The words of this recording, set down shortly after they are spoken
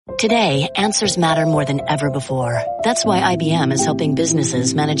Today, answers matter more than ever before. That's why IBM is helping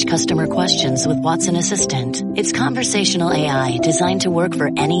businesses manage customer questions with Watson Assistant. It's conversational AI designed to work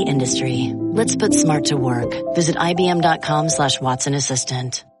for any industry. Let's put smart to work. Visit IBM.com/Watson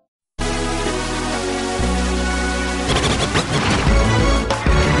Assistant.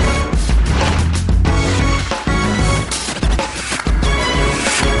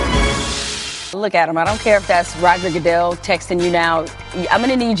 Look, Adam, I don't care if that's Roger Goodell texting you now. I'm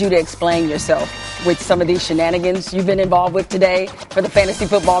going to need you to explain yourself with some of these shenanigans you've been involved with today for the fantasy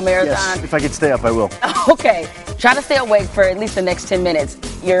football marathon. Yes, if I could stay up, I will. Okay. Try to stay awake for at least the next 10 minutes.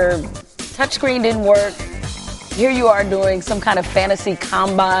 Your touchscreen didn't work. Here you are doing some kind of fantasy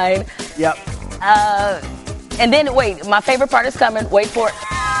combine. Yep. And then, wait, my favorite part is coming. Wait for it.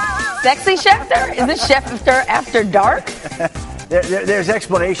 Sexy Schefter? Is this Schefter after dark? There's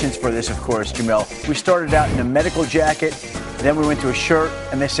explanations for this, of course, Jemele. We started out in a medical jacket, then we went to a shirt,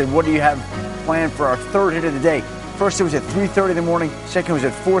 and they said, what do you have planned for our third hit of the day? First it was at 3:30 in the morning, second was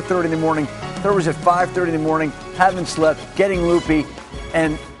at 4:30 in the morning, third was at 5:30 in the morning, haven't slept, getting loopy,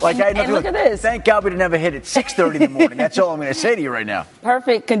 and like I had nothing. And look at this. Thank God we didn't have a hit at 6:30 in the morning. That's all I'm going to say to you right now.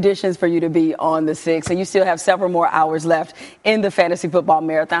 Perfect conditions for you to be on the 6th, and you still have several more hours left in the fantasy football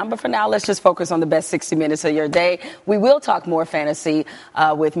marathon. But for now, let's just focus on the best 60 minutes of your day. We will talk more fantasy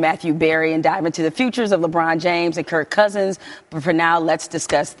with Matthew Berry and dive into the futures of LeBron James and Kirk Cousins. But for now, let's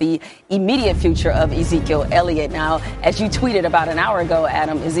discuss the immediate future of Ezekiel Elliott. Now, as you tweeted about an hour ago,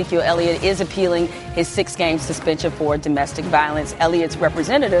 Adam, Ezekiel Elliott is appealing his 6-game suspension for domestic violence. Elliott's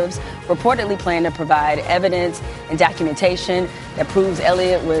representatives reportedly plan to provide evidence and documentation that proves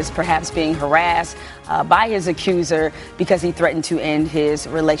Elliott was perhaps being harassed by his accuser because he threatened to end his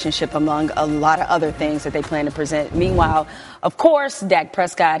relationship, among a lot of other things that they plan to present. Meanwhile, of course, Dak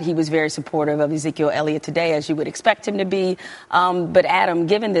Prescott, he was very supportive of Ezekiel Elliott today, as you would expect him to be. But Adam,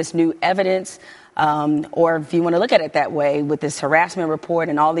 given this new evidence, or if you want to look at it that way, with this harassment report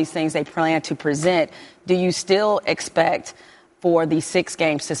and all these things they plan to present, do you still expect for the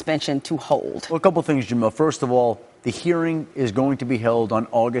 6-game suspension to hold? Well, a couple things, Jemele. First of all, the hearing is going to be held on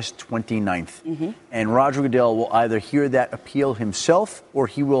August 29th. Mm-hmm. And Roger Goodell will either hear that appeal himself or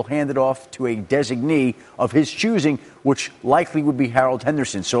he will hand it off to a designee of his choosing, which likely would be Harold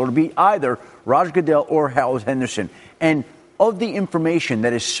Henderson. So it'll be either Roger Goodell or Harold Henderson. And of the information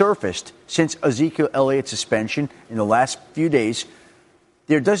that has surfaced since Ezekiel Elliott's suspension in the last few days,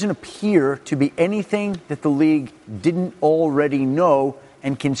 there doesn't appear to be anything that the league didn't already know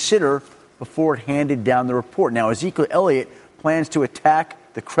and consider before it handed down the report. Now, Ezekiel Elliott plans to attack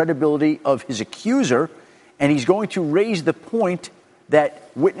the credibility of his accuser, and he's going to raise the point that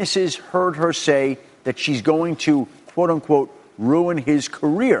witnesses heard her say that she's going to, quote unquote, ruin his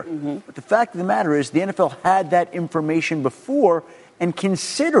career. Mm-hmm. But the fact of the matter is the NFL had that information before and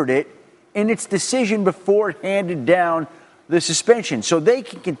considered it in its decision before it handed down the suspension. So they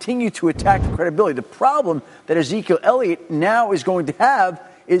can continue to attack the credibility. The problem that Ezekiel Elliott now is going to have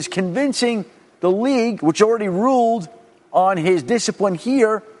is convincing the league, which already ruled on his discipline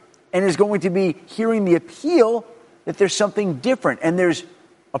here and is going to be hearing the appeal, that there's something different. And there's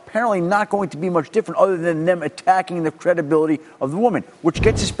apparently not going to be much different other than them attacking the credibility of the woman, which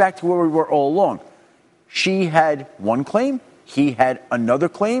gets us back to where we were all along. She had one claim, he had another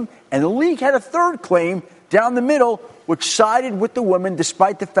claim, and the league had a third claim down the middle, which sided with the woman,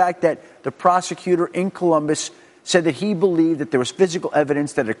 despite the fact that the prosecutor in Columbus said that he believed that there was physical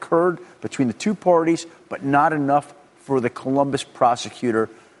evidence that occurred between the two parties, but not enough for the Columbus prosecutor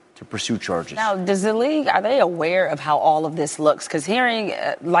to pursue charges. Now, does the league, are they aware of how all of this looks? Because hearing,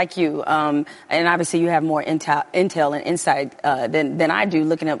 like you, and obviously you have more intel and insight than I do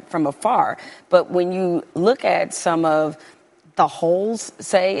looking at from afar, but when you look at some of the holes,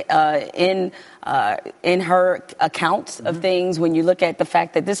 say, in her accounts of things, when you look at the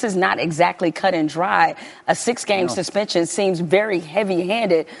fact that this is not exactly cut and dry, a 6-game suspension seems very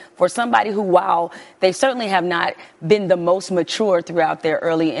heavy-handed for somebody who, while they certainly have not been the most mature throughout their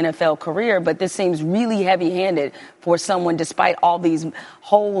early NFL career, but this seems really heavy-handed for someone despite all these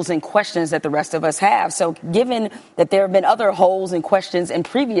holes and questions that the rest of us have. So given that there have been other holes and questions in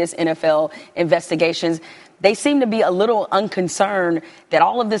previous NFL investigations, they seem to be a little unconcerned that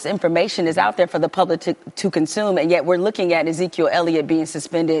all of this information is out there for the public to consume, and yet we're looking at Ezekiel Elliott being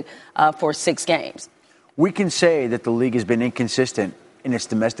suspended for 6 games. We can say that the league has been inconsistent in its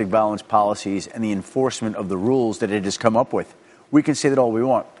domestic violence policies and the enforcement of the rules that it has come up with. We can say that all we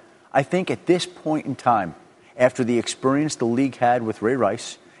want. I think at this point in time, after the experience the league had with Ray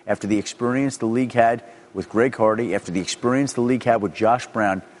Rice, after the experience the league had with Greg Hardy, after the experience the league had with Josh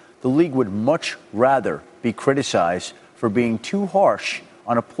Brown, the league would much rather be criticized for being too harsh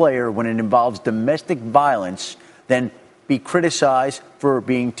on a player when it involves domestic violence than be criticized for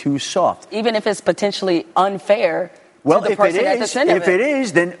being too soft. Even if it's potentially unfair to the person at the center of it. If it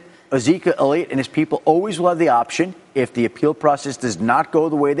is, then Ezekiel Elliot and his people always will have the option, if the appeal process does not go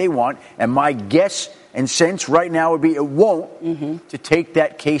the way they want, and my guess and sense right now would be it won't, to take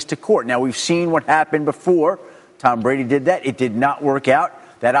that case to court. Now, we've seen what happened before. Tom Brady did that. It did not work out.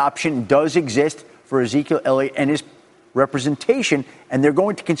 That option does exist for Ezekiel Elliott and his representation, and they're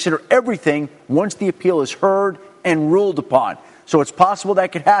going to consider everything once the appeal is heard and ruled upon. So it's possible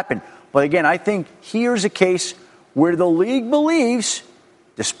that could happen. But again, I think here's a case where the league believes,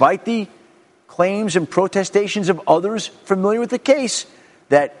 despite the claims and protestations of others familiar with the case,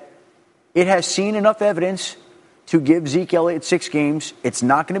 that it has seen enough evidence to give Zeke Elliott 6 games. It's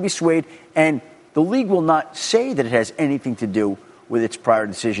not going to be swayed, and the league will not say that it has anything to do with its prior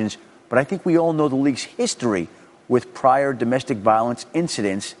decisions, but I think we all know the league's history with prior domestic violence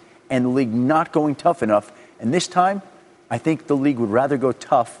incidents and the league not going tough enough. And this time, I think the league would rather go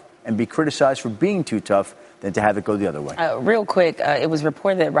tough and be criticized for being too tough than to have it go the other way. Real quick, it was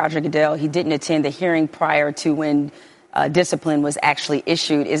reported that Roger Goodell, he didn't attend the hearing prior to when discipline was actually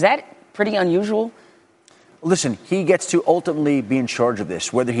issued. Is that pretty unusual? Listen, he gets to ultimately be in charge of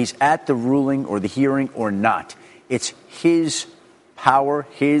this, whether he's at the ruling or the hearing or not. It's his power,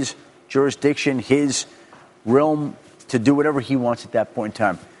 his jurisdiction, his realm to do whatever he wants at that point in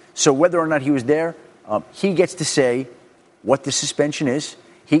time. So whether or not he was there, he gets to say what the suspension is.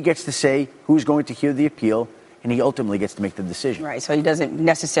 He gets to say who's going to hear the appeal, and he ultimately gets to make the decision. Right, so he doesn't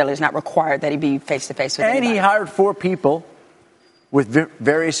necessarily, it's not required that he be face-to-face with anybody. And he hired 4 people with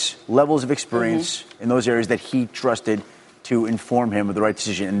various levels of experience in those areas that he trusted to inform him of the right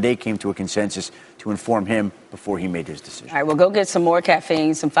decision, and they came to a consensus to inform him before he made his decision. All right, well, go get some more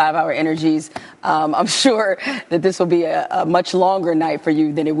caffeine, some 5-hour energies. I'm sure that this will be a much longer night for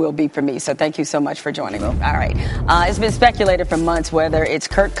you than it will be for me, so thank you so much for joining me. All right. It's been speculated for months whether it's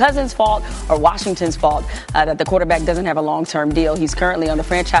Kirk Cousins' fault or Washington's fault that the quarterback doesn't have a long-term deal. He's currently on the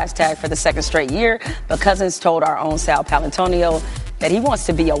franchise tag for the 2nd straight year, but Cousins told our own Sal Palantonio that he wants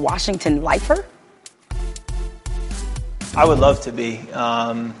to be a Washington lifer. I would love to be.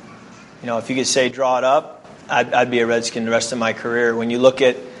 If you could say draw it up, I'd be a Redskin the rest of my career. When you look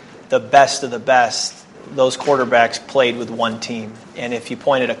at the best of the best, those quarterbacks played with one team. And if you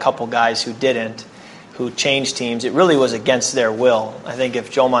pointed a couple guys who didn't, who changed teams, it really was against their will. I think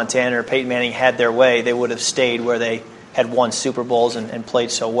if Joe Montana or Peyton Manning had their way, they would have stayed where they had won Super Bowls and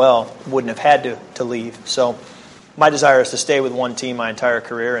played so well, wouldn't have had to leave. So my desire is to stay with one team my entire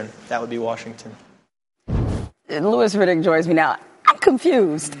career, and that would be Washington. Louis Riddick joins me now. I'm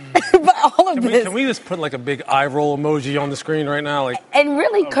confused by all of this. Can we just put like a big eye roll emoji on the screen right now? And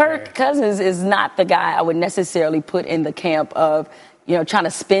really, Kirk Cousins is not the guy I would necessarily put in the camp of, trying to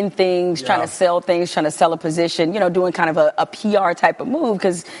spin things, trying to sell things, trying to sell a position, doing kind of a PR type of move,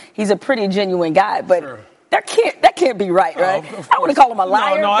 because he's a pretty genuine guy. But sure. That can't be right? I wouldn't call him a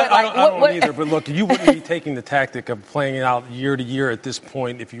liar. No, I don't either. But look, you wouldn't be taking the tactic of playing it out year to year at this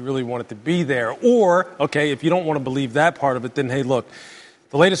point if you really wanted to be there. Or, okay, if you don't want to believe that part of it, then, hey, look,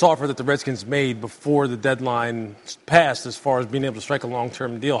 the latest offer that the Redskins made before the deadline passed as far as being able to strike a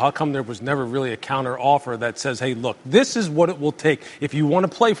long-term deal, how come there was never really a counter offer that says, hey, look, this is what it will take. If you want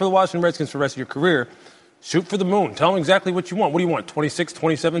to play for the Washington Redskins for the rest of your career, shoot for the moon. Tell them exactly what you want. What do you want, 26,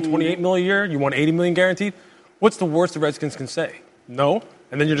 27, 28 million a year? You want 80 million guaranteed? What's the worst the Redskins can say? No?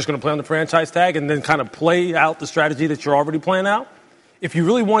 And then you're just going to play on the franchise tag and then kind of play out the strategy that you're already playing out? If you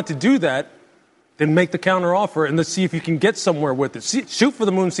really want to do that, then make the counter offer and let's see if you can get somewhere with it. Shoot for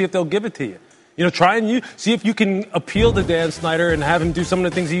the moon, see if they'll give it to you. Try and see if you can appeal to Dan Snyder and have him do some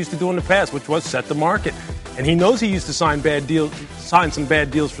of the things he used to do in the past, which was set the market. And he knows he used to sign some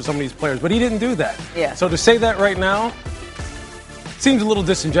bad deals for some of these players, but he didn't do that. Yeah. So to say that right now seems a little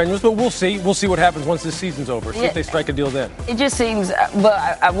disingenuous, but we'll see. We'll see what happens once this season's over. See if they strike a deal then. It just seems,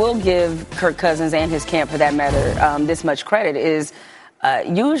 but I will give Kirk Cousins and his camp, for that matter, this much credit is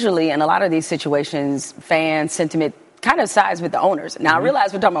usually in a lot of these situations, fan sentiment kind of sides with the owners. Now, I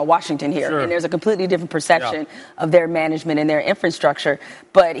realize we're talking about Washington here, and there's a completely different perception of their management and their infrastructure,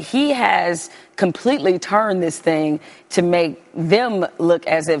 but he has completely turned this thing to make them look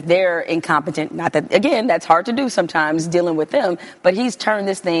as if they're incompetent. Not that, again, that's hard to do sometimes, dealing with them, but he's turned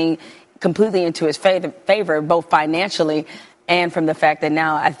this thing completely into his favor, both financially and from the fact that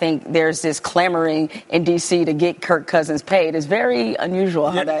now I think there's this clamoring in D.C. to get Kirk Cousins paid. It's very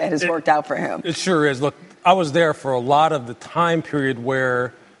unusual how that has worked out for him. It sure is. Look, I was there for a lot of the time period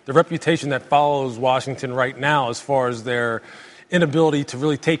where the reputation that follows Washington right now as far as their inability to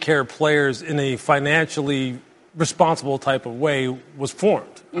really take care of players in a financially responsible type of way was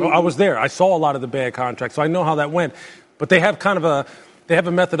formed. I was there. I saw a lot of the bad contracts, so I know how that went. But they have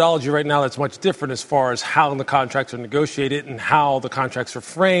a methodology right now that's much different as far as how the contracts are negotiated and how the contracts are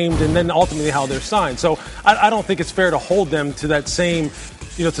framed, and then ultimately how they're signed. So I don't think it's fair to hold them to that same,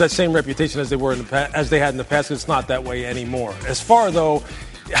 to that same reputation as they were as they had in the past. 'Cause it's not that way anymore. As far though,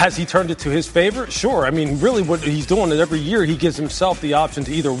 has he turned it to his favor? Sure. I mean, really what he's doing is every year he gives himself the option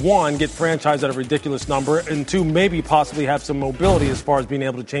to either, one, get franchised at a ridiculous number, and two, maybe possibly have some mobility as far as being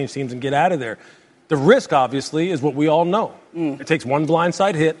able to change teams and get out of there. The risk, obviously, is what we all know. It takes one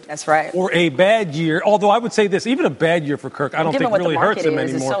blindside hit. That's right. Or a bad year. Although I would say this, even a bad year for Kirk, I don't think really hurts him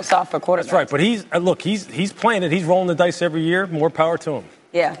anymore. It's so soft for quarterbacks. That's right. But he's playing it. He's rolling the dice every year. More power to him.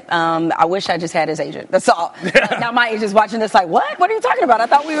 Yeah, I wish I just had his agent. That's all. Now my agent's watching this like, what? What are you talking about? I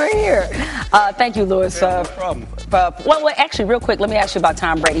thought we were here. Thank you, Louis. No problem. Well, actually, real quick, let me ask you about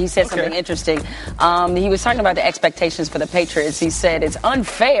Tom Brady. He said something interesting. He was talking about the expectations for the Patriots. He said it's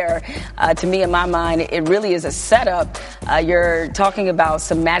unfair to me, in my mind. It really is a setup. You're talking about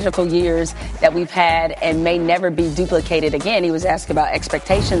some magical years that we've had and may never be duplicated again. He was asking about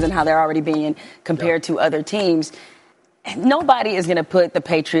expectations and how they're already being compared to other teams. Nobody is going to put the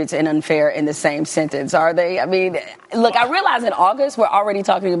Patriots and unfair in the same sentence, are they? I mean, look, I realize in August we're already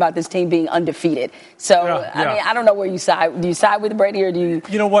talking about this team being undefeated. So, I mean, I don't know where you side. Do you side with Brady or do you?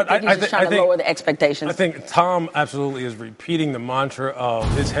 You know what? Think he's just trying to lower the expectations? I think Tom absolutely is repeating the mantra of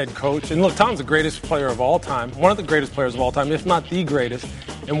his head coach. And look, Tom's the greatest player of all time, one of the greatest players of all time, if not the greatest.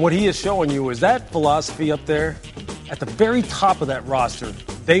 And what he is showing you is that philosophy up there at the very top of that roster.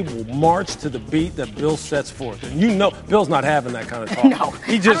 They will march to the beat that Bill sets forth. And Bill's not having that kind of talk. No.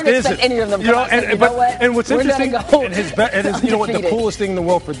 He just isn't. Any of them and what's interesting, the undefeated. coolest thing in the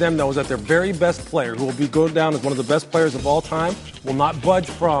world for them, though, is that their very best player, who will go down as one of the best players of all time, will not budge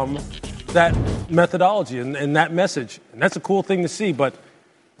from that methodology and that message. And that's a cool thing to see, but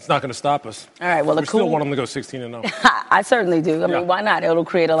it's not going to stop us. All right, well, we still want them to go 16-0. I certainly do. I mean, why not? It'll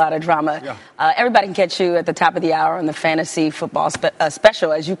create a lot of drama. Yeah. Everybody can catch you at the top of the hour on the Fantasy Football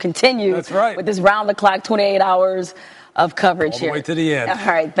Special as you continue with this round-the-clock 28 hours of coverage here. All the way to the end. All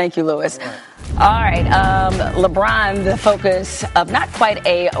right, thank you, Louis. All right, LeBron, the focus of not quite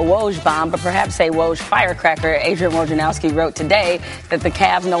a Woj bomb, but perhaps a Woj firecracker. Adrian Wojnarowski wrote today that the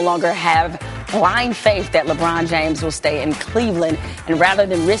Cavs no longer have blind faith that LeBron James will stay in Cleveland. And rather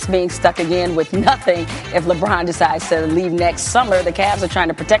than risk being stuck again with nothing if LeBron decides to leave next summer, the Cavs are trying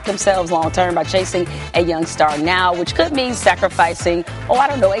to protect themselves long term by chasing a young star now, which could mean sacrificing,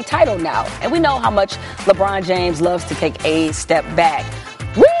 a title now. And we know how much LeBron James loves to take a step back.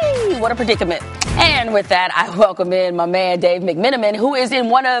 Whee! What a predicament. And with that, I welcome in my man, Dave McMenamin, who is in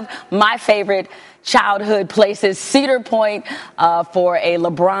one of my favorite childhood places, Cedar Point, for a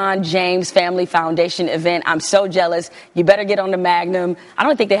LeBron James Family Foundation event. I'm so jealous. You better get on the Magnum. I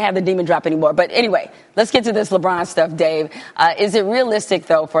don't think they have the Demon Drop anymore. But anyway, let's get to this LeBron stuff, Dave. Is it realistic,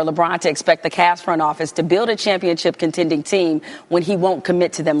 though, for LeBron to expect the Cavs front office to build a championship contending team when he won't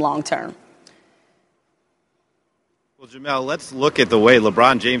commit to them long term? Well, Jemele, let's look at the way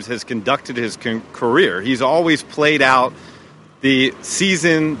LeBron James has conducted his career. He's always played out the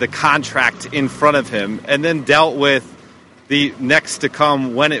season, the contract in front of him, and then dealt with the next to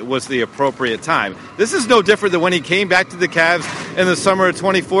come when it was the appropriate time. This is no different than when he came back to the Cavs in the summer of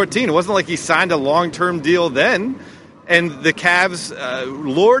 2014. It wasn't like he signed a long-term deal then, and the Cavs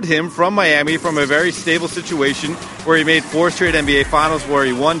lured him from Miami from a very stable situation where he made 4 straight NBA Finals, where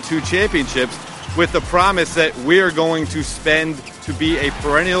he won 2 championships, with the promise that we're going to spend to be a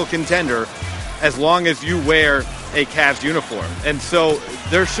perennial contender as long as you wear a Cavs uniform. And so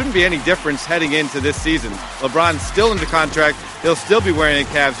there shouldn't be any difference heading into this season. LeBron's still under contract. He'll still be wearing a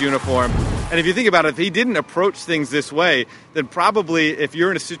Cavs uniform. And if you think about it, if he didn't approach things this way, then probably if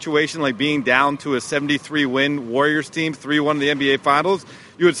you're in a situation like being down to a 73-win Warriors team, 3-1 in the NBA Finals,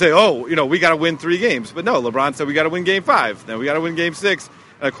 you would say, we got to win 3 games. But no, LeBron said we got to win Game 5. Then we got to win Game 6.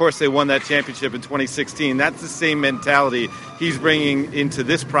 And, of course, they won that championship in 2016. That's the same mentality he's bringing into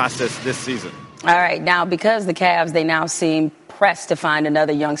this process this season. All right. Now, because the Cavs, they now seem pressed to find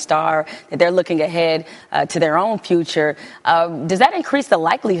another young star, that they're looking ahead to their own future, does that increase the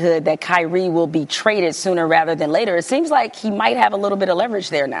likelihood that Kyrie will be traded sooner rather than later? It seems like he might have a little bit of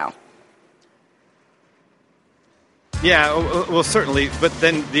leverage there now. Yeah, well, certainly. But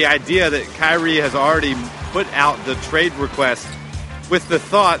then the idea that Kyrie has already put out the trade request with the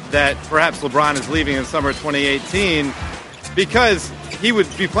thought that perhaps LeBron is leaving in summer 2018 because he would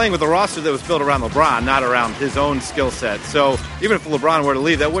be playing with a roster that was built around LeBron, not around his own skill set. So even if LeBron were to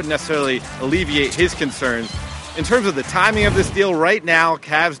leave, that wouldn't necessarily alleviate his concerns. In terms of the timing of this deal, right now,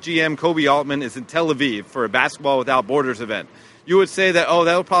 Cavs GM Kobe Altman is in Tel Aviv for a Basketball Without Borders event. You would say that,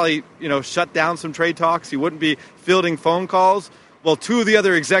 that'll probably, shut down some trade talks. He wouldn't be fielding phone calls. Well, two of the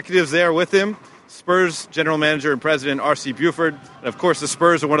other executives there with him, Spurs general manager and president R.C. Buford, and of course the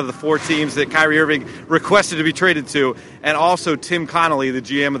Spurs are one of the 4 teams that Kyrie Irving requested to be traded to, and also Tim Connolly, the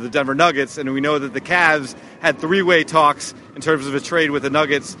GM of the Denver Nuggets, and we know that the Cavs had 3-way talks in terms of a trade with the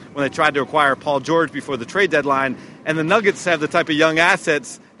Nuggets when they tried to acquire Paul George before the trade deadline, and the Nuggets have the type of young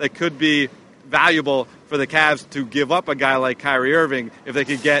assets that could be valuable for the Cavs to give up a guy like Kyrie Irving if they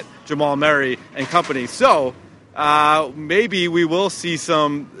could get Jamal Murray and company. So maybe we will see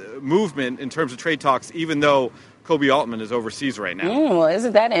some movement in terms of trade talks, even though Kobe Altman is overseas right now. Well,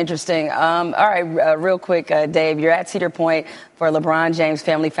 isn't that interesting? All right, real quick, Dave, you're at Cedar Point for a LeBron James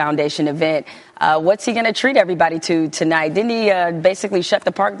Family Foundation event. What's he going to treat everybody to tonight? Didn't he basically shut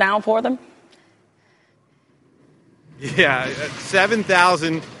the park down for them? Yeah,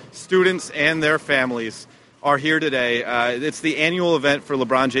 7,000 students and their families are here today. It's the annual event for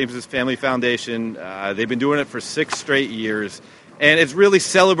LeBron James's Family Foundation. They've been doing it for 6 straight years, and it's really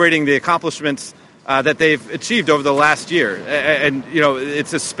celebrating the accomplishments that they've achieved over the last year. And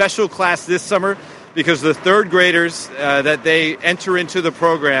it's a special class this summer because the 3rd graders that they enter into the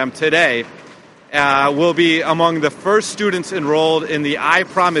program today will be among the first students enrolled in the I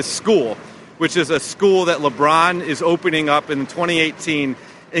Promise School, which is a school that LeBron is opening up in 2018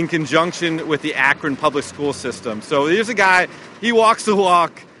 in conjunction with the Akron public school system. So here's a guy, he walks the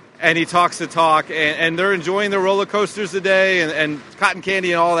walk and he talks the talk, and they're enjoying the roller coasters today and cotton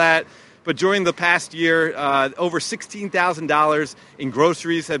candy and all that. But during the past year, over $16,000 in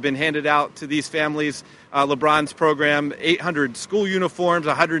groceries have been handed out to these families. LeBron's program, 800 school uniforms,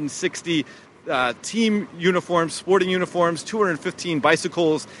 160 team uniforms, sporting uniforms, 215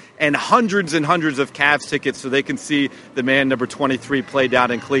 bicycles, and hundreds and hundreds of Cavs tickets so they can see the man number 23 play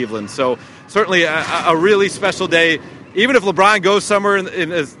down in Cleveland. So certainly a really special day. Even if LeBron goes somewhere in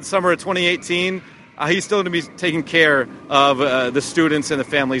the summer of 2018, he's still going to be taking care of the students and the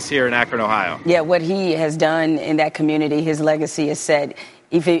families here in Akron, Ohio. Yeah, what he has done in that community, his legacy is set.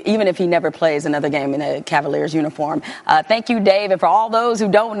 Even if he never plays another game in a Cavaliers uniform. Thank you, Dave. And for all those who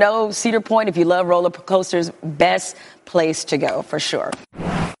don't know, Cedar Point, if you love roller coasters, best place to go for sure.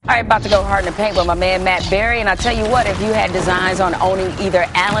 All right, about to go hard in the paint with my man Matt Berry. And I tell you what, if you had designs on owning either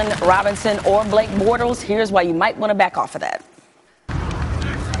Allen Robinson or Blake Bortles, here's why you might want to back off of that.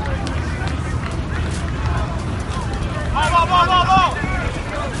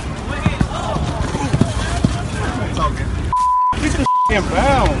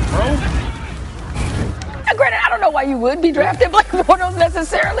 Bound, bro. Now, granted, I don't know why you would be drafting Blake Bortles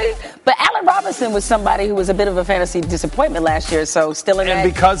necessarily, but Allen Robinson was somebody who was a bit of a fantasy disappointment last year, so still in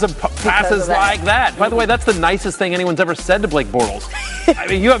And because of passes like that. By the way, that's the nicest thing anyone's ever said to Blake Bortles. I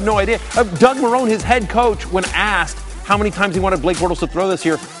mean, you have no idea. Doug Marrone, his head coach, when asked how many times he wanted Blake Bortles to throw this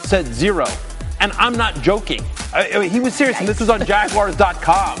year, said 0. And I'm not joking. I mean, he was serious, and this was on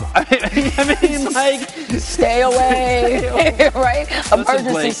Jaguars.com. I mean, like... Stay away. Right?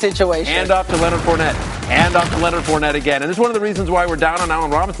 Emergency situation. Hand off to Leonard Fournette. Hand off to Leonard Fournette again. And it's one of the reasons why we're down on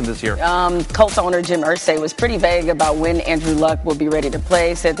Allen Robinson this year. Colts owner Jim Irsay was pretty vague about when Andrew Luck will be ready to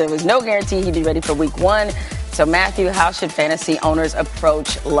play. Said there was no guarantee he'd be ready for week 1. So, Matthew, how should fantasy owners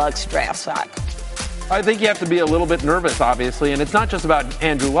approach Luck's draft stock? I think you have to be a little bit nervous, obviously, and it's not just about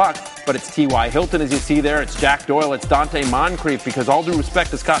Andrew Luck, but it's T.Y. Hilton, as you see there. It's Jack Doyle. It's Dante Moncrief, because all due respect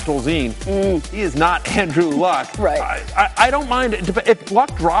to Scott Tolzien, he is not Andrew Luck. Right. I don't mind. If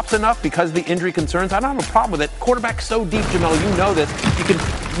Luck drops enough because of the injury concerns, I don't have a problem with it. Quarterback's so deep, Jemele, you know this.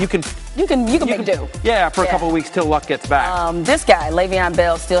 You can make do. Yeah, for a couple of weeks till Luck gets back. This guy, Le'Veon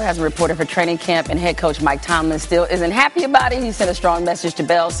Bell, still hasn't reported for training camp, and head coach Mike Tomlin still isn't happy about it. He sent a strong message to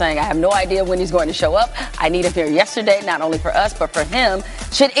Bell saying, I have no idea when he's going to show up. I need him here yesterday, not only for us, but for him.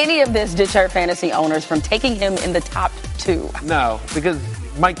 Should any of this deter fantasy owners from taking him in the top 2? No, because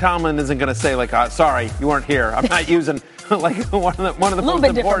Mike Tomlin isn't going to say, like, sorry, you weren't here. I'm not using... like one of the a little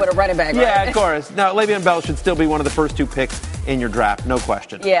bit different with a running back, right? Yeah, of course. Now, Le'Veon Bell should still be one of the first 2 picks in your draft, no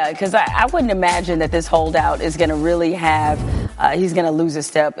question. Yeah, because I wouldn't imagine that this holdout is going to really have he's going to lose a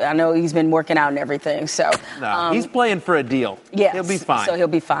step. I know he's been working out and everything. So no, he's playing for a deal. Yes, he'll be fine. So he'll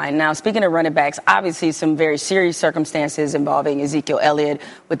be fine. Now, speaking of running backs, obviously some very serious circumstances involving Ezekiel Elliott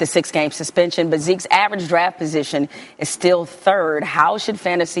with the 6-game suspension, but Zeke's average draft position is still 3rd. How should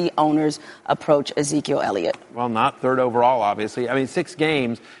fantasy owners approach Ezekiel Elliott? Well, not 3rd overall, obviously. I mean, 6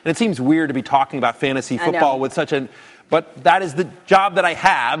 games, and it seems weird to be talking about fantasy football with such an but that is the job that I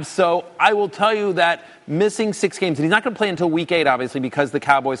have. So I will tell you that missing 6 games, and he's not going to play until week 8, obviously, because the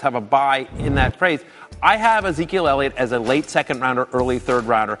Cowboys have a bye in that phrase. I have Ezekiel Elliott as a late second-rounder, early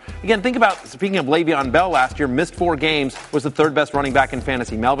third-rounder. Again, think about, speaking of Le'Veon Bell last year, missed 4 games, was the 3rd best running back in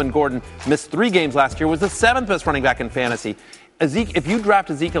fantasy. Melvin Gordon missed 3 games last year, was the 7th best running back in fantasy. If you draft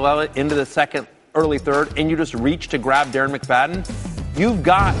Ezekiel Elliott into the second, early third, and you just reach to grab Darren McFadden, you've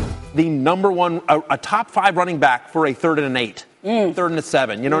got the number one, a top 5 running back for a 3rd and an 8. 3rd and a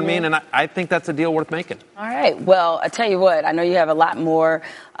 7, you know what I mean? And I think that's a deal worth making. All right. Well, I tell you what, I know you have a lot more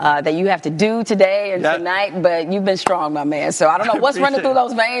that you have to do today and tonight, but you've been strong, my man. So I don't know what's running through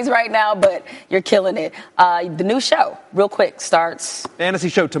those veins right now, but you're killing it. The new show, real quick, starts. Fantasy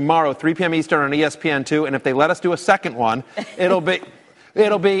show tomorrow, 3 p.m. Eastern on ESPN2. And if they let us do a second one, it'll be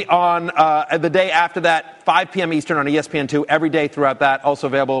on the day after that, 5 p.m. Eastern on ESPN2, every day throughout that. Also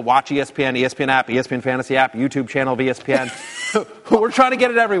available, watch ESPN, ESPN app, ESPN Fantasy app, YouTube channel of ESPN. We're trying to get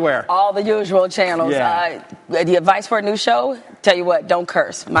it everywhere. All the usual channels. Yeah. The advice for a new show, tell you what, don't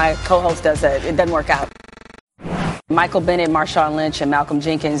curse. My co-host does that. It doesn't work out. Michael Bennett, Marshawn Lynch, and Malcolm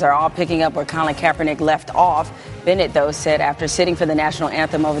Jenkins are all picking up where Colin Kaepernick left off. Bennett, though, said after sitting for the national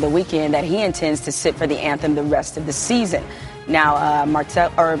anthem over the weekend that he intends to sit for the anthem the rest of the season. Now,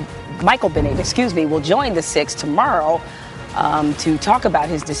 Michael Bennett, will join the Six tomorrow to talk about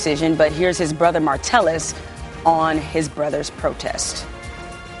his decision. But here's his brother Martellus on his brother's protest.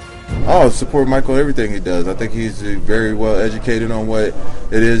 Oh, support Michael, everything he does. I think he's very well educated on what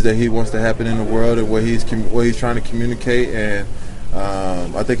it is that he wants to happen in the world and what he's trying to communicate. And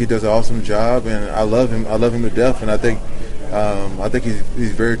I think he does an awesome job, and I love him. I love him to death, and I think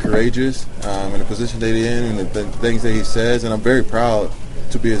he's very courageous in the position that he's in and the things that he says. And I'm very proud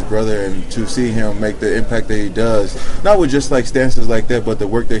to be his brother and to see him make the impact that he does. Not with just like stances like that, but the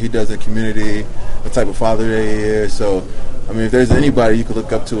work that he does in the community, the type of father that he is. So, I mean, if there's anybody you could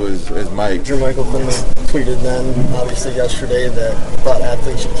look up to as Mike. Drew Michael Finley tweeted then, obviously yesterday, that he thought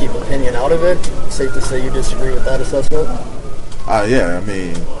athletes should keep opinion out of it. Safe to say you disagree with that assessment? Yeah, I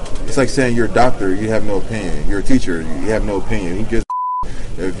mean, it's like saying you're a doctor, you have no opinion. You're a teacher, you have no opinion. Who gives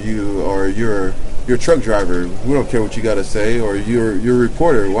if you're a truck driver, we don't care what you got to say. Or you're a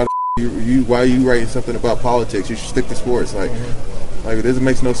reporter, why are you writing something about politics? You should stick to sports. Like this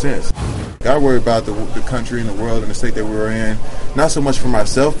makes no sense. I worry about the country and the world and the state that we're in. Not so much for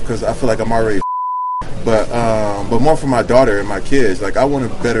myself, because I feel like I'm already but more for my daughter and my kids. Like, I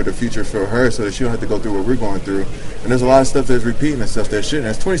want to better the future for her so that she don't have to go through what we're going through. And there's a lot of stuff that's repeating and stuff that shouldn't.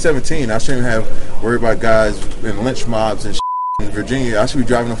 It's 2017. I shouldn't have worried about guys in lynch mobs and in Virginia. I should be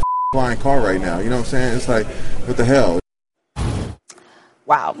driving a flying car right now. You know what I'm saying? It's like, what the hell?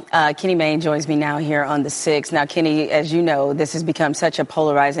 Wow. Kenny Mayne joins me now here on The Six. Now, Kenny, as you know, this has become such a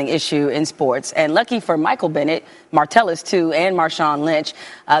polarizing issue in sports. And lucky for Michael Bennett, Martellus, too, and Marshawn Lynch,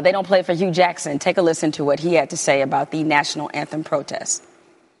 they don't play for Hugh Jackson. Take a listen to what he had to say about the national anthem protest.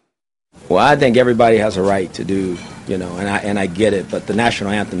 Well, I think everybody has a right to do, and I get it. But the national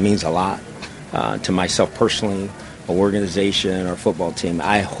anthem means a lot to myself personally, an organization, or football team.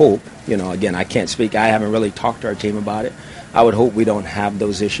 I hope, again, I can't speak. I haven't really talked to our team about it. I would hope we don't have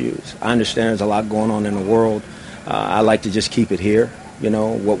those issues. I understand there's a lot going on in the world. I like to just keep it here.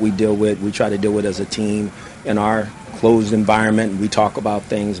 What we deal with, we try to deal with as a team in our closed environment. We talk about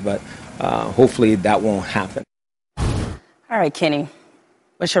things, but hopefully that won't happen. All right, Kenny,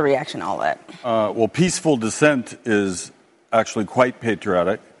 what's your reaction to all that? Well, peaceful dissent is actually quite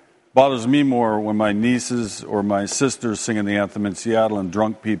patriotic. Bothers me more when my nieces or my sisters singing the anthem in Seattle and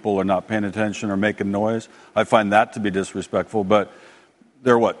drunk people are not paying attention or making noise. I find that to be disrespectful. But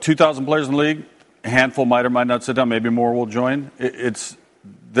there are, 2,000 players in the league? A handful might or might not sit down. Maybe more will join.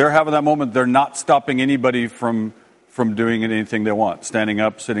 They're having that moment. They're not stopping anybody from doing anything they want, standing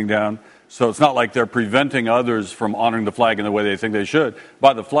up, sitting down. So it's not like they're preventing others from honoring the flag in the way they think they should.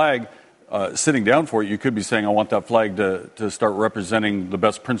 By the flag, sitting down for it, you could be saying, I want that flag to start representing the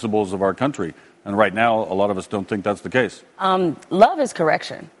best principles of our country. And right now, a lot of us don't think that's the case. Love is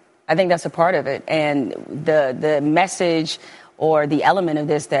correction. I think that's a part of it. And the message or the element of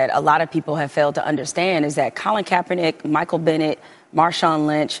this that a lot of people have failed to understand is that Colin Kaepernick, Michael Bennett, Marshawn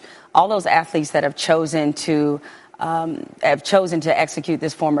Lynch, all those athletes that have chosen to execute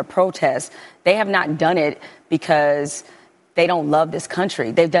this form of protest, they have not done it because they don't love this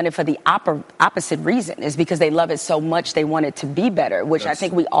country. They've done it for the opposite reason. Is because they love it so much they want it to be better, which I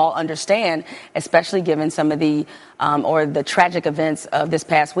think we all understand, especially given some of the the tragic events of this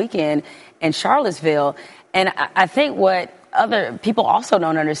past weekend in Charlottesville. And I think what other people also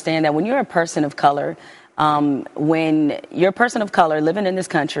don't understand, that when you're a person of color, living in this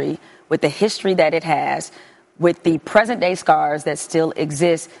country with the history that it has, with the present-day scars that still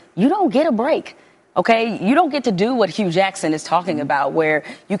exist, you don't get a break. Okay, you don't get to do what Hugh Jackson is talking about, where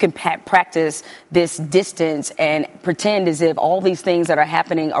you can practice this distance and pretend as if all these things that are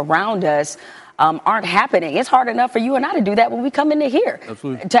happening around us aren't happening. It's hard enough for you and I to do that when we come into here.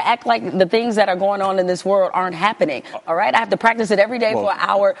 Absolutely. To act like the things that are going on in this world aren't happening. All right, I have to practice it every day for an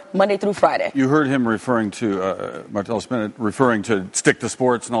hour, Monday through Friday. You heard him referring to Martellus Bennett referring to stick to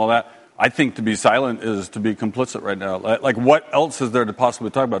sports and all that. I think to be silent is to be complicit right now. Like, what else is there to possibly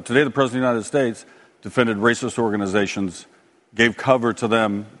talk about? Today, the President of the United States defended racist organizations, gave cover to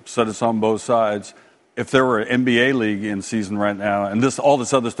them, said it's on both sides. If there were an NBA league in season right now, and all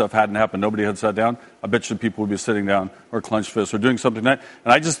this other stuff hadn't happened, nobody had sat down, I bet you people would be sitting down or clenched fists or doing something like that.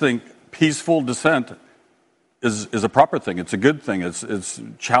 And I just think peaceful dissent is a proper thing. It's a good thing. It's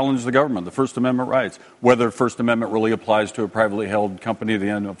challenge the government, the First Amendment rights. Whether First Amendment really applies to a privately held company, the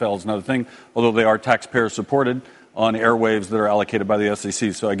NFL is another thing, although they are taxpayer-supported on airwaves that are allocated by the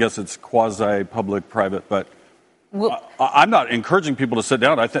SEC. So I guess it's quasi-public-private. But I'm not encouraging people to sit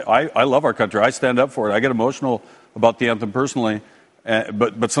down. I love our country. I stand up for it. I get emotional about the anthem personally.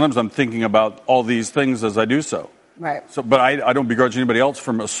 But sometimes I'm thinking about all these things as I do so. Right. But I don't begrudge anybody else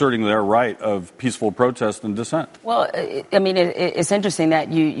from asserting their right of peaceful protest and dissent. Well, I mean, it's interesting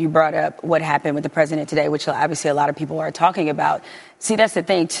that you brought up what happened with the president today, which obviously a lot of people are talking about. See, that's the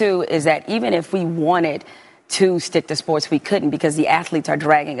thing, too, is that even if we wanted to stick to sports, we couldn't because the athletes are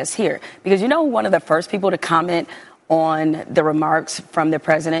dragging us here. Because one of the first people to comment on the remarks from the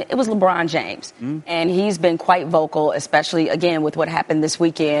president, it was LeBron James. And he's been quite vocal, especially, again, with what happened this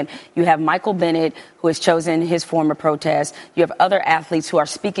weekend. You have Michael Bennett, who has chosen his form of protest. You have other athletes who are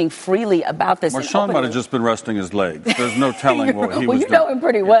speaking freely about this. Marshawn might have just been resting his legs. There's no telling what he was doing. Well, you know him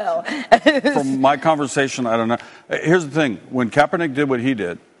pretty well. From my conversation, I don't know. Here's the thing. When Kaepernick did what he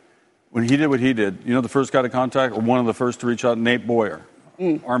did, the first guy to contact, or one of the first to reach out, Nate Boyer,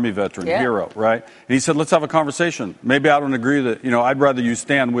 Army veteran, hero, right? And he said, let's have a conversation. Maybe I don't agree that, I'd rather you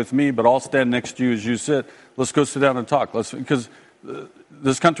stand with me, but I'll stand next to you as you sit. Let's go sit down and talk. Because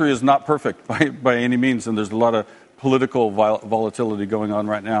this country is not perfect by any means, and there's a lot of political volatility going on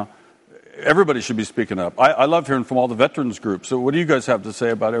right now. Everybody should be speaking up. I love hearing from all the veterans groups. So what do you guys have to say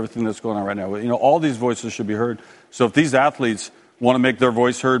about everything that's going on right now? All these voices should be heard. So if these athletes want to make their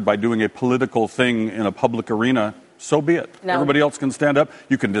voice heard by doing a political thing in a public arena, so be it. No. Everybody else can stand up.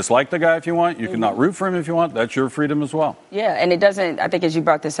 You can dislike the guy if you want. You can not root for him if you want. That's your freedom as well. Yeah, and it doesn't, I think as you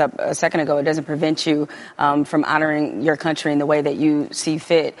brought this up a second ago, it doesn't prevent you from honoring your country in the way that you see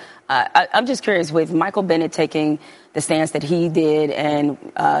fit. I'm just curious, with Michael Bennett taking the stance that he did and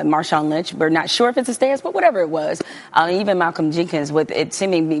Marshawn Lynch, we're not sure if it's a stance, but whatever it was, even Malcolm Jenkins, with it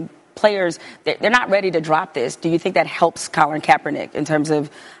seeming players, they're not ready to drop this. Do you think that helps Colin Kaepernick in terms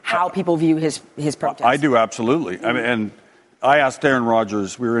of how people view his protest? I do, absolutely. I mean, and I asked Aaron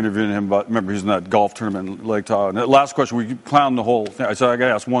Rodgers, we were interviewing him about, remember he's in that golf tournament in Lake Tahoe, and the last question, we clowned the whole thing. I said, I got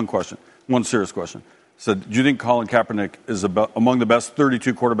to ask one question, one serious question. I said, do you think Colin Kaepernick is among the best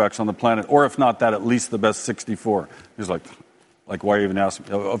 32 quarterbacks on the planet, or if not that, at least the best 64? He's like, why are you even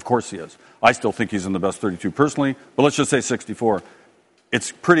asking? Of course he is. I still think he's in the best 32 personally, but let's just say 64. It's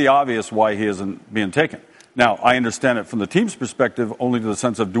pretty obvious why he isn't being taken. Now, I understand it from the team's perspective only to the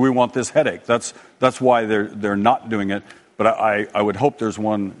sense of, do we want this headache? That's why they're not doing it. But I would hope there's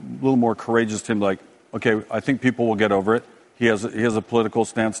one little more courageous team, like, okay, I think people will get over it. He has a political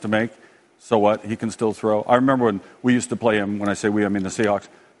stance to make. So what? He can still throw. I remember when we used to play him, when I say we, I mean the Seahawks.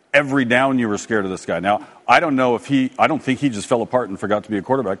 Every down you were scared of this guy. Now, I don't think he just fell apart and forgot to be a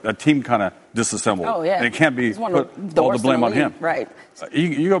quarterback. That team kind of disassembled. Oh, yeah. And it can't be put all the blame on him. Right.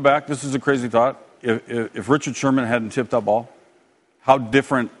 You go back, this is a crazy thought. If Richard Sherman hadn't tipped that ball, how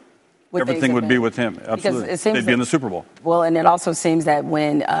different everything would be with him. Absolutely. They'd be in the Super Bowl. Well, and it also seems that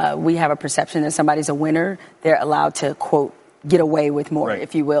when we have a perception that somebody's a winner, they're allowed to, quote, get away with more, right,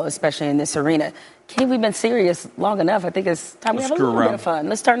 if you will, especially in this arena. King, we've been serious long enough. I think it's time we have a little bit of fun.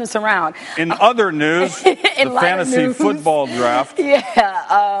 Let's turn this around. In other news, the fantasy football draft.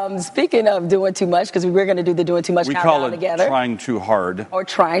 Yeah. Speaking of doing too much, because we're going to do the doing too much countdown together. We call it trying too hard. Or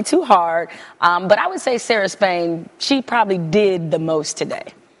trying too hard. But I would say Sarah Spain, she probably did the most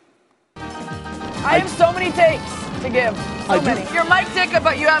today. I have so many takes to give. So many. You're Mike Ditka,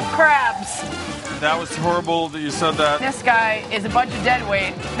 but you have crabs. That was horrible that you said that. This guy is a bunch of dead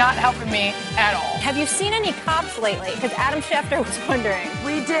weight, not helping me at all. Have you seen any cops lately? Because Adam Schefter was wondering.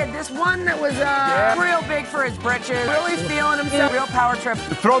 We did. This one that was real big for his britches, really feeling himself, real power trip.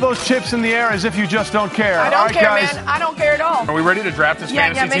 Throw those chips in the air as if you just don't care. I don't care, guys. Man. I don't care at all. Are we ready to draft this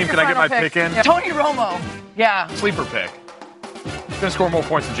fantasy team? Can I get my pick in? Yeah. Tony Romo. Yeah. Sleeper pick. He's going to score more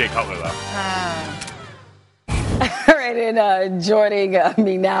points than Jay Cutler, though. right, and joining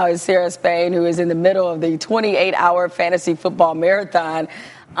me now is Sarah Spain, who is in the middle of the 28-hour fantasy football marathon.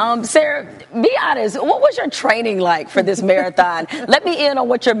 Sarah, be honest, what was your training like for this marathon? Let me in on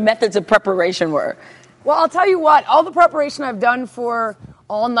what your methods of preparation were. Well, I'll tell you what, all the preparation I've done for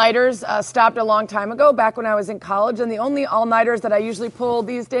all-nighters stopped a long time ago, back when I was in college, and the only all-nighters that I usually pull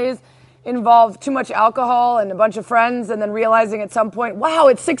these days involve too much alcohol and a bunch of friends, and then realizing at some point, wow,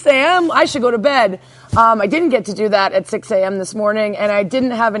 it's 6 a.m., I should go to bed. I didn't get to do that at 6 a.m. this morning, and I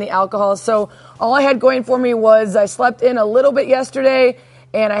didn't have any alcohol, so all I had going for me was I slept in a little bit yesterday,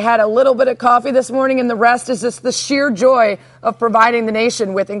 and I had a little bit of coffee this morning, and the rest is just the sheer joy of providing the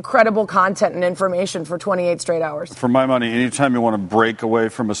nation with incredible content and information for 28 straight hours. For my money, anytime you want to break away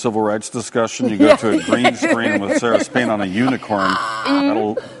from a civil rights discussion, you go to a green screen with Sarah Spain on a unicorn.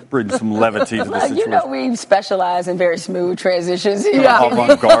 That'll bring some levity to the situation. You know, we specialize in very smooth transitions.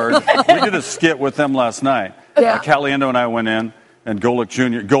 Avant-garde. We did a skit with them last night. Yeah. Caliendo and I went in. And Golick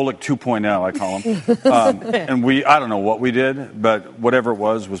Jr., Golick 2.0, I call him. And I don't know what we did, but whatever it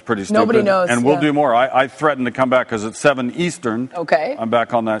was pretty stupid. Nobody knows. And we'll do more. I threatened to come back because it's 7 Eastern. Okay. I'm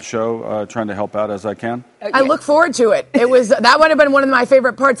back on that show, trying to help out as I can. I look forward to it. That would have been one of my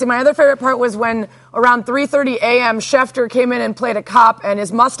favorite parts. And my other favorite part was when around 3:30 a.m. Schefter came in and played a cop, and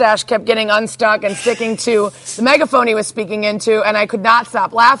his mustache kept getting unstuck and sticking to the megaphone he was speaking into, and I could not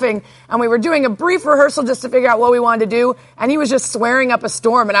stop laughing. And we were doing a brief rehearsal just to figure out what we wanted to do, and he was just swearing up a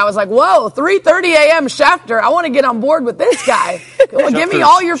storm. And I was like, whoa, 3:30 a.m. Schefter, I want to get on board with this guy. Give me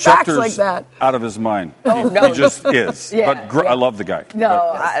all your facts like that. Out of his mind. Oh, no. He just is. Yeah, but I love the guy. No,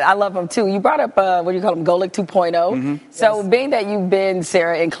 I love him too. You brought up, what do you call him, Golick 2.0. Mm-hmm. So being that you've been,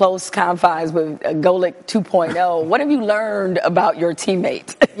 Sarah, in close confines with Golick 2.0, what have you learned about your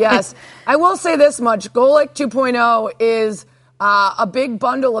teammate? Yes. I will say this much. Golick 2.0 is a big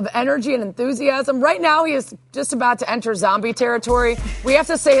bundle of energy and enthusiasm. Right now, he is just about to enter zombie territory. We have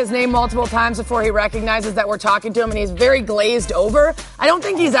to say his name multiple times before he recognizes that we're talking to him, and he's very glazed over. I don't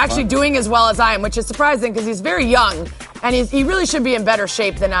think he's actually doing as well as I am, which is surprising because he's very young, and he really should be in better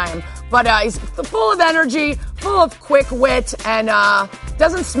shape than I am. But he's full of energy, full of quick wit, and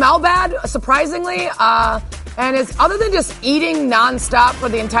doesn't smell bad, surprisingly. And is, other than just eating nonstop for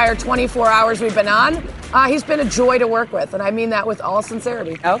the entire 24 hours we've been on, he's been a joy to work with, and I mean that with all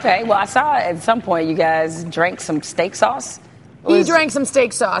sincerity. Okay, well, I saw at some point you guys drank some steak sauce. He drank some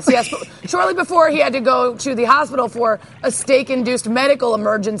steak sauce, yes. Shortly before, he had to go to the hospital for a steak-induced medical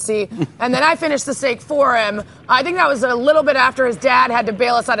emergency, and then I finished the steak for him. I think that was a little bit after his dad had to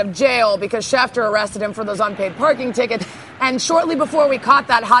bail us out of jail because Schefter arrested him for those unpaid parking tickets. And shortly before, we caught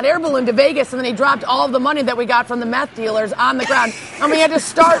that hot air balloon to Vegas, and then he dropped all of the money that we got from the meth dealers on the ground, and we had to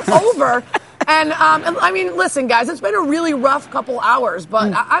start over. And, I mean, listen, guys, it's been a really rough couple hours,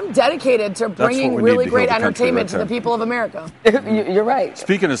 but I'm dedicated to bringing really great entertainment to the people of America. You're right.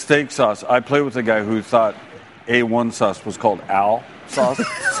 Speaking of steak sauce, I played with a guy who thought A1 sauce was called Al sauce.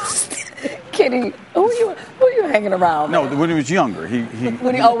 Kitty, who are you hanging around? No, when he was younger.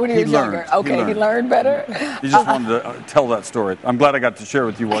 When he was younger. Okay, he learned better. He just wanted to tell that story. I'm glad I got to share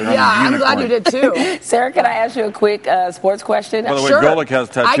with you while you're on the I'm unicorn. glad you did too. Sarah, can I ask you a quick sports question? By the way, Sure. Golick has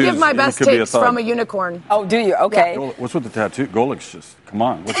tattoos. I give my best takes from a unicorn. Oh, do you? Okay. Yeah. What's with the tattoo? Golick's just, come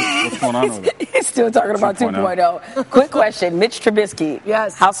on. What's going on over there? He's still talking about 2.0. Quick question. Mitch Trubisky.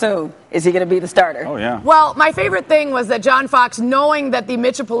 Yes. How soon is he going to be the starter? Oh, yeah. Well, my favorite thing was that John Fox, knowing that the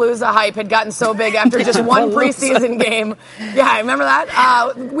Mitchapalooza hype had gotten so big after just one preseason game. Yeah, I remember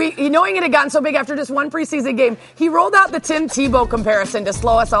that. Knowing it had gotten so big after just one preseason game, he rolled out the Tim Tebow comparison to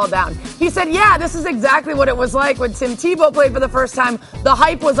slow us all down. He said, yeah, this is exactly what it was like when Tim Tebow played for the first time. The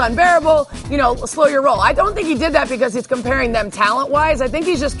hype was unbearable. Slow your roll. I don't think he did that because he's comparing them talent-wise. I think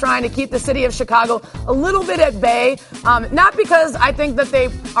he's just trying to keep the city of Chicago a little bit at bay. Not because I think that they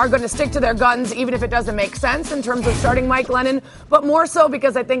are going to stick to their guns, even if it doesn't make sense in terms of starting Mike Lennon, but more so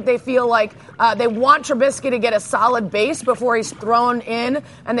because I think they feel like they want Trubisky to get a solid base before he's thrown in,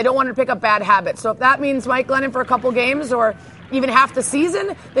 and they don't want to pick up bad habits. So if that means Mike Lennon for a couple games or even half the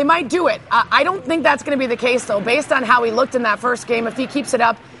season, they might do it. I don't think that's going to be the case, though. Based on how he looked in that first game, if he keeps it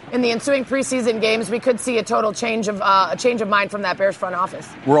up in the ensuing preseason games, we could see a total change of mind from that Bears front office.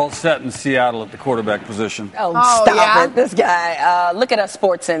 We're all set in Seattle at the quarterback position. Oh, stop it. This guy. Look at us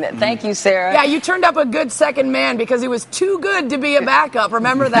sports in it. Thank you, Sarah. Yeah, you turned up a good second man because he was too good to be a backup.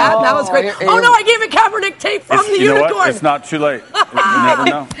 Remember that? That was great. Oh, no, I gave a Kaepernick tape from the unicorn. You know what? It's not too late. You never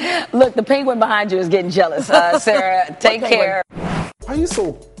know. Look, the penguin behind you is getting jealous. Sarah, take care. Why are you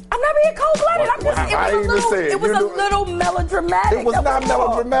so... I'm not being cold-blooded. It was a little melodramatic. It was not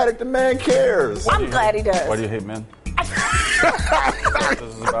melodramatic. The man cares. I'm glad he does. Why do you hate men? This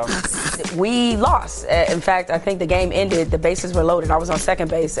is about. We lost. In fact, I think the game ended. The bases were loaded. I was on second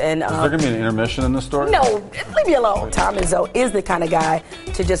base. And is there going to be an intermission in this story? No, leave me alone. Tom Izzo is the kind of guy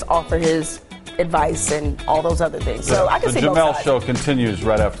to just offer his advice and all those other things. So I can see both sides. The Jemele Show continues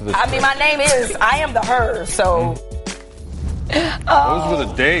right after this. I mean, my name is, I am the her, so... Those were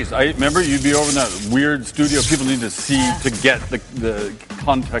the days. I remember you'd be over in that weird studio. People need to see to get the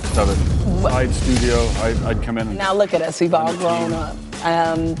context of it. Side studio. I'd come in. And now look at us. We've all grown up.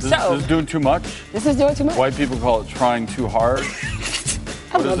 This is doing too much. This is doing too much. White people call it trying too hard.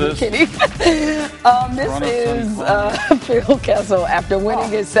 What is this? This is Phil Kessel after winning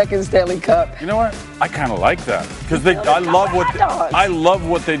his second Stanley Cup. You know what? I kind of like that because I love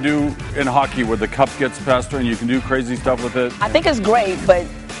what they do in hockey, where the cup gets passed and you can do crazy stuff with it. I think it's great, but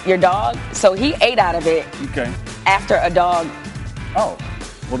your dog. So he ate out of it. Okay. After a dog. Oh,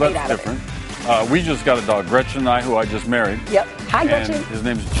 well, that's different. We just got a dog, Gretchen and I, who I just married. Yep. Hi, Gretchen. His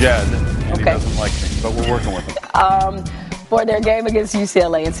name's Jed, and he doesn't like me, but we're working with him. For their game against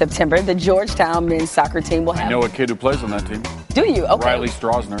UCLA in September, the Georgetown men's soccer team will have... I know a kid who plays on that team. Do you? Okay. Riley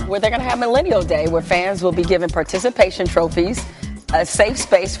Strasner. Where they're going to have Millennial Day, where fans will be given participation trophies, a safe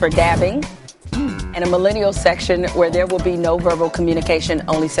space for dabbing, and a millennial section where there will be no verbal communication,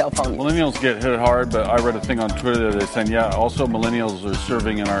 only cell phone use. Millennials get hit hard, but I read a thing on Twitter that they saying, also millennials are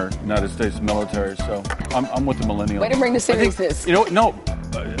serving in our United States military, so I'm with the millennials. Way to bring the seriousness.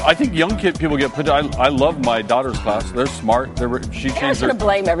 I think young people get put. I love my daughter's class. They're smart. She changed to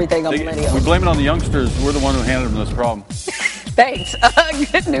blame everything on millennials. We blame it on the youngsters. We're the one who handed them this problem. Thanks.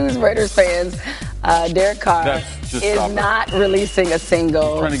 Good news, Raiders fans. Derek Carr is not releasing a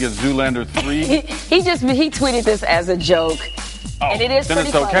single. He's trying to get Zoolander 3. he tweeted this as a joke. And it is then pretty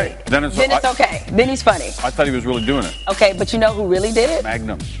it's okay. funny. Then it's okay. Then he's funny. I thought he was really doing it. Okay, but you know who really did it?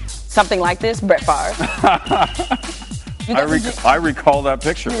 Magnum. Something like this, Brett Favre. I recall that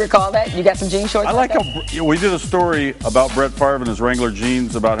picture. You recall that? You got some jean shorts? I like how we did a story about Brett Favre and his Wrangler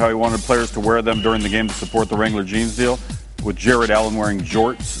jeans, about how he wanted players to wear them during the game to support the Wrangler jeans deal, with Jared Allen wearing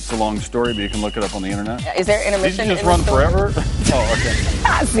jorts. It's a long story, but you can look it up on the internet. Is there intermission? Did you just run forever? Oh,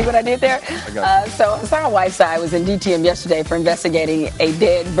 okay. See what I did there? So Hassan Whiteside was in DTM yesterday for investigating a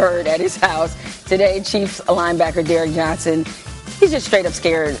dead bird at his house. Today, Chiefs linebacker Derek Johnson, he's just straight up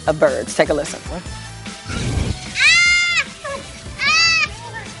scared of birds. Take a listen. What?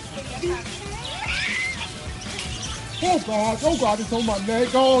 Oh God, it's on my neck.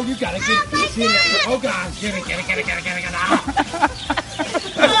 Oh, you gotta get it. Oh God, get it.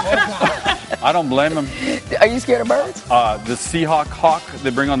 I don't blame him. Are you scared of birds? The Seahawk hawk they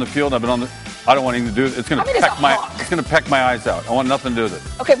bring on the field, I don't want anything to do with it. It's gonna peck my eyes out. I want nothing to do with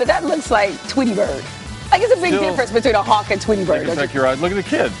it. Okay, but that looks like Tweety bird. Like, it's a big difference between a hawk and Tweety bird. Peck your eyes. Look at the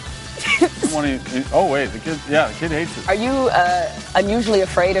kid. The kid hates it. Are you unusually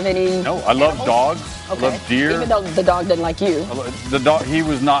afraid of any? No, I love dogs. Okay. I love deer. Even though the dog didn't like you. The dog, he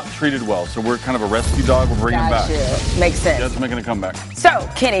was not treated well, so we're kind of a rescue dog. We're bringing him back. Makes sense. That's making a comeback. So,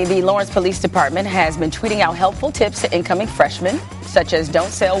 Kenny, the Lawrence Police Department has been tweeting out helpful tips to incoming freshmen, such as don't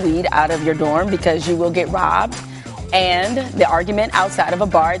sell weed out of your dorm because you will get robbed, and the argument outside of a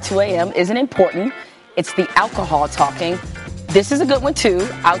bar at 2 a.m. isn't important. It's the alcohol talking. This is a good one, too.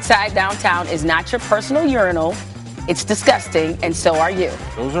 Outside downtown is not your personal urinal. It's disgusting, and so are you.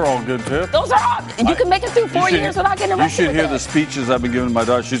 Those are all good tips. Those are all. You can make it through 4 years without getting arrested. You should hear the speeches I've been giving to my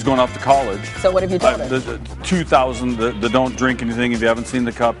daughter. She's going off to college. So what have you told her? The 2,000, the don't drink anything if you haven't seen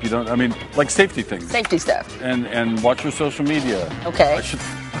the cup. Like safety things. Safety stuff. And watch your social media. Okay. I should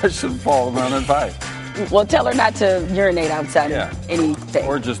follow around and advice. Well, tell her not to urinate outside anything.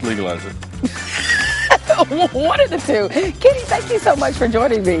 Or just legalize it. One of the two. Kenny, thank you so much for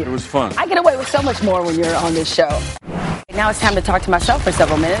joining me. It was fun. I get away with so much more when you're on this show. Now it's time to talk to myself for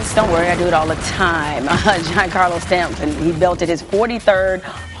several minutes. Don't worry, I do it all the time. Giancarlo Stanton, he belted his 43rd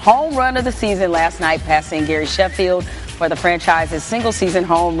home run of the season last night, passing Gary Sheffield for the franchise's single-season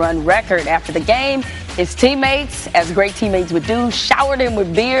home run record. After the game, his teammates, as great teammates would do, showered him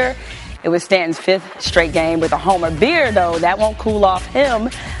with beer. It was Stanton's 5th straight game with a homer. Beer, though, that won't cool off him.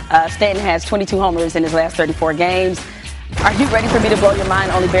 Stanton has 22 homers in his last 34 games. Are you ready for me to blow your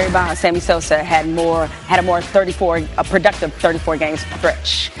mind? Only Barry Bonds, Sammy Sosa had a productive 34 game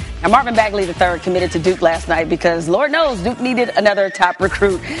stretch. Now, Marvin Bagley III committed to Duke last night because, Lord knows, Duke needed another top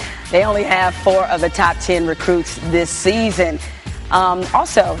recruit. They only have 4 of the top 10 recruits this season.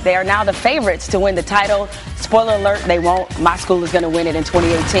 Also, they are now the favorites to win the title. Spoiler alert, they won't. My school is going to win it in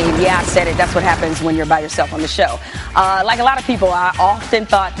 2018. Yeah, I said it. That's what happens when you're by yourself on the show. Like a lot of people, I often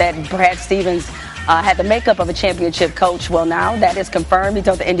thought that Brad Stevens had the makeup of a championship coach. Well, now that is confirmed. He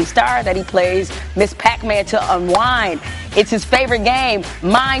told the Indy Star that he plays Miss Pac-Man to unwind. It's his favorite game,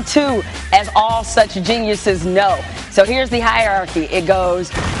 mine too, as all such geniuses know. So here's the hierarchy. It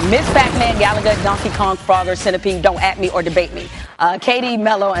goes Miss Pac-Man, Gallagher, Donkey Kong, Frogger, Centipede, don't at me or debate me. Katie,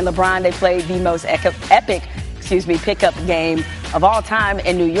 Mello, and LeBron, they played the most epic pickup game of all time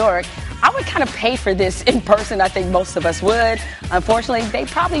in New York. I would kind of pay for this in person. I think most of us would. Unfortunately, they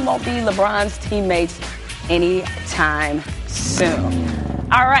probably won't be LeBron's teammates anytime soon.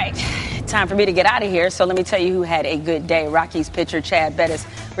 All right, time for me to get out of here. So let me tell you who had a good day. Rockies pitcher Chad Bettis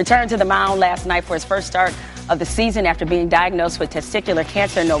returned to the mound last night for his first start of the season after being diagnosed with testicular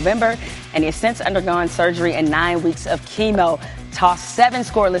cancer in November, and he has since undergone surgery and 9 weeks of chemo. Tossed 7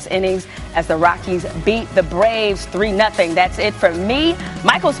 scoreless innings as the Rockies beat the Braves 3-0. That's it for me.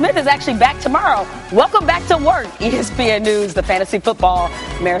 Michael Smith is actually back tomorrow. Welcome back to work. ESPN News, the Fantasy Football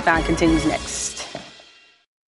Marathon continues next.